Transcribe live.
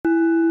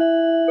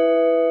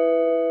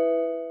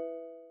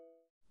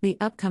The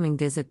upcoming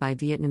visit by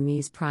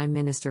Vietnamese Prime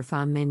Minister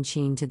Pham Minh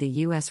Chinh to the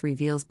U.S.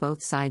 reveals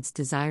both sides'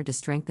 desire to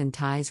strengthen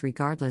ties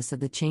regardless of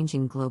the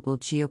changing global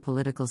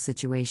geopolitical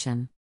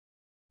situation.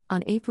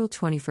 On April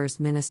 21,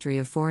 Ministry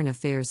of Foreign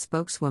Affairs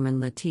spokeswoman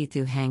Le Thi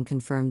Thu Hang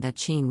confirmed that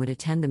Chinh would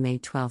attend the May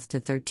 12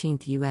 to 13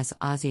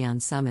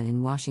 U.S.-ASEAN Summit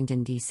in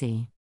Washington,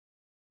 D.C.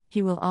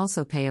 He will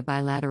also pay a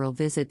bilateral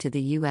visit to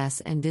the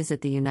U.S. and visit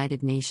the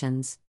United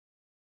Nations.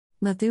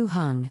 Le Thu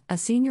Hang, a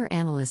senior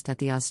analyst at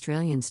the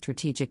Australian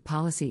Strategic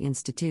Policy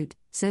Institute,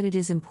 said it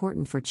is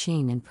important for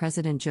Chinh and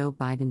President Joe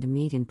Biden to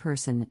meet in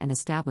person and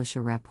establish a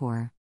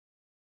rapport.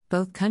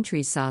 Both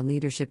countries saw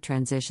leadership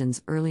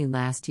transitions early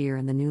last year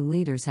and the new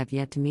leaders have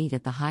yet to meet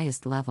at the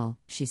highest level,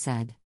 she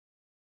said.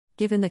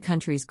 Given the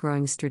countries'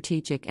 growing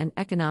strategic and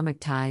economic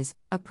ties,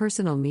 a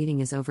personal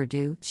meeting is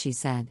overdue, she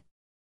said.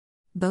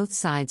 Both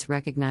sides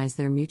recognize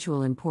their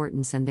mutual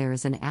importance and there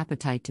is an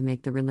appetite to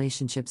make the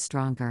relationship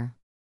stronger.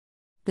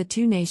 The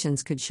two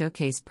nations could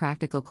showcase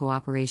practical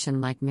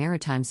cooperation like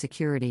maritime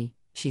security,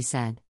 she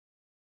said.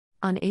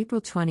 On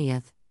April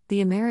 20, the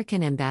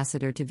American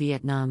ambassador to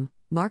Vietnam,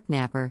 Mark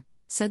Napper,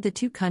 said the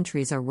two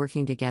countries are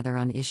working together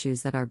on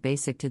issues that are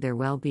basic to their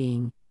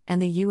well-being,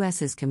 and the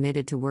U.S. is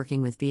committed to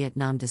working with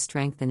Vietnam to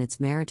strengthen its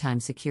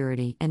maritime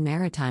security and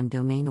maritime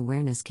domain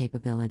awareness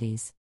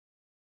capabilities.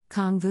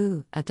 Cong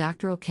Vu, a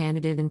doctoral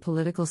candidate in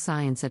political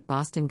science at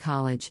Boston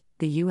College,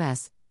 the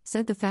U.S.,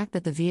 said the fact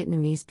that the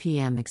Vietnamese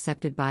PM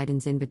accepted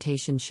Biden's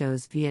invitation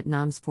shows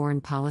Vietnam's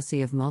foreign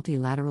policy of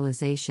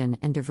multilateralization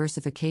and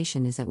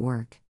diversification is at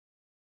work.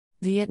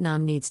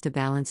 Vietnam needs to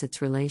balance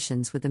its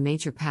relations with the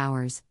major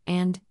powers,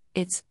 and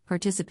its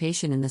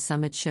participation in the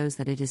summit shows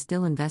that it is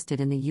still invested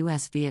in the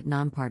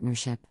U.S.-Vietnam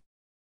partnership.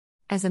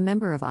 As a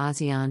member of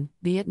ASEAN,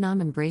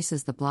 Vietnam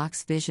embraces the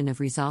bloc's vision of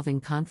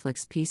resolving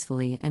conflicts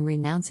peacefully and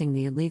renouncing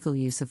the illegal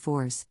use of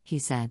force, he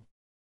said.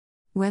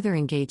 Whether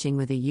engaging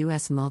with the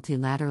U.S.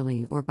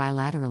 multilaterally or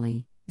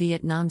bilaterally,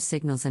 Vietnam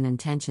signals an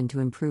intention to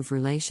improve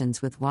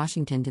relations with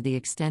Washington to the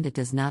extent it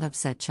does not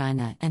upset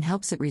China and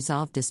helps it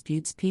resolve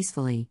disputes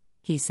peacefully,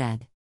 he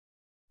said.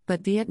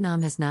 But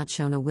Vietnam has not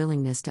shown a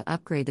willingness to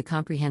upgrade the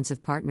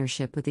comprehensive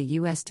partnership with the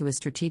U.S. to a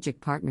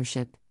strategic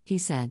partnership, he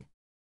said.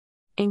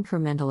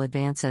 Incremental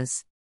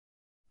advances.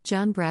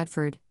 John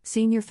Bradford,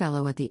 senior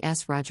fellow at the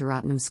S.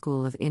 Rajaratnam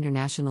School of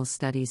International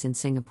Studies in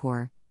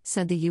Singapore,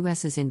 said the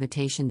U.S.'s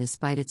invitation,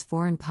 despite its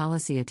foreign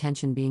policy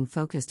attention being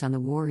focused on the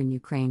war in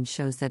Ukraine,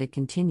 shows that it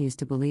continues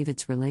to believe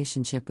its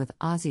relationship with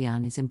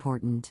ASEAN is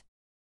important.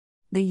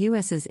 The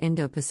U.S.'s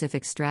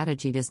Indo-Pacific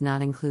strategy does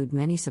not include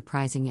many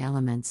surprising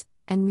elements,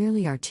 and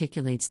merely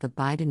articulates the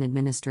Biden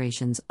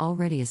administration's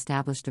already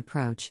established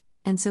approach,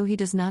 and so he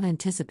does not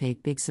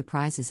anticipate big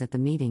surprises at the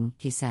meeting,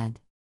 he said.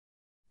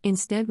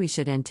 Instead, we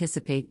should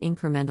anticipate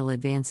incremental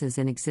advances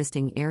in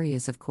existing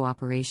areas of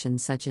cooperation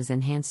such as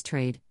enhanced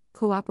trade,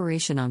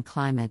 cooperation on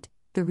climate,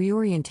 the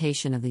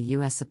reorientation of the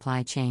U.S.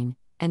 supply chain,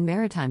 and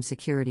maritime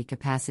security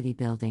capacity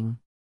building.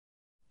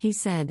 He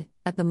said,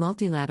 at the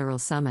multilateral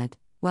summit,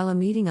 while a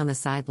meeting on the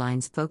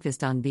sidelines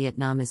focused on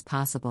Vietnam is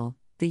possible,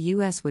 the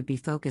U.S. would be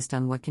focused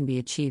on what can be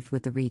achieved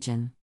with the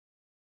region.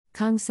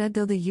 Kang said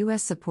though the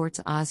U.S. supports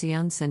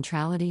ASEAN's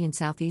centrality in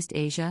Southeast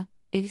Asia,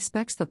 it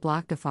expects the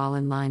bloc to fall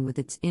in line with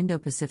its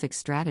Indo-Pacific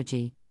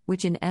strategy,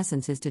 which in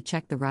essence is to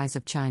check the rise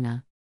of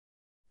China.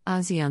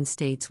 ASEAN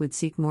states would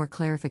seek more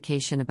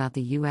clarification about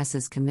the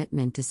U.S.'s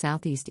commitment to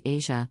Southeast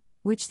Asia,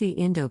 which the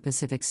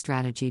Indo-Pacific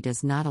strategy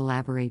does not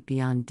elaborate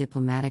beyond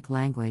diplomatic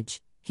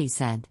language, he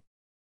said.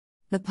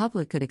 The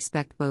public could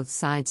expect both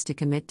sides to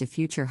commit to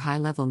future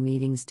high-level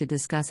meetings to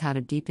discuss how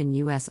to deepen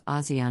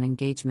U.S.-ASEAN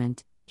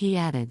engagement, he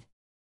added.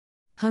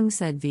 Hung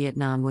said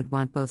Vietnam would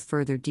want both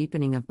further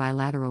deepening of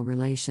bilateral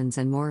relations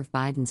and more of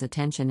Biden's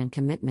attention and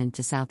commitment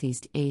to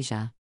Southeast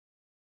Asia.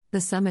 The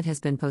summit has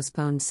been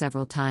postponed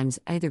several times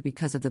either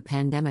because of the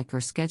pandemic or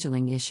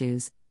scheduling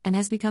issues, and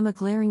has become a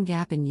glaring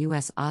gap in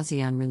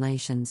U.S.-ASEAN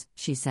relations,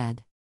 she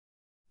said.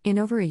 In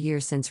over a year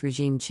since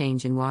regime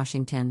change in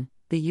Washington,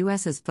 the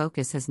U.S.'s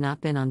focus has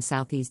not been on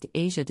Southeast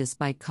Asia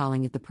despite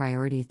calling it the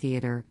priority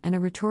theater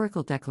and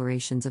rhetorical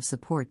declarations of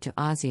support to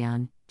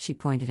ASEAN, she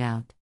pointed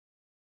out.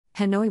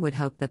 Hanoi would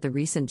hope that the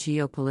recent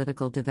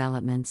geopolitical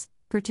developments,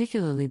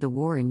 particularly the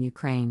war in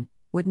Ukraine,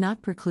 would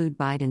not preclude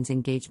Biden's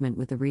engagement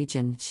with the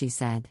region, she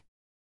said.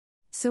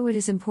 So it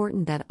is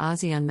important that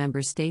ASEAN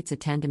member states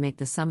attend to make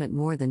the summit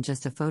more than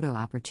just a photo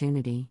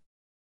opportunity.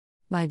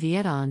 By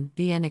Viet On,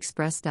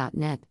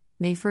 VnExpress.net,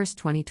 May 1,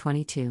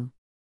 2022.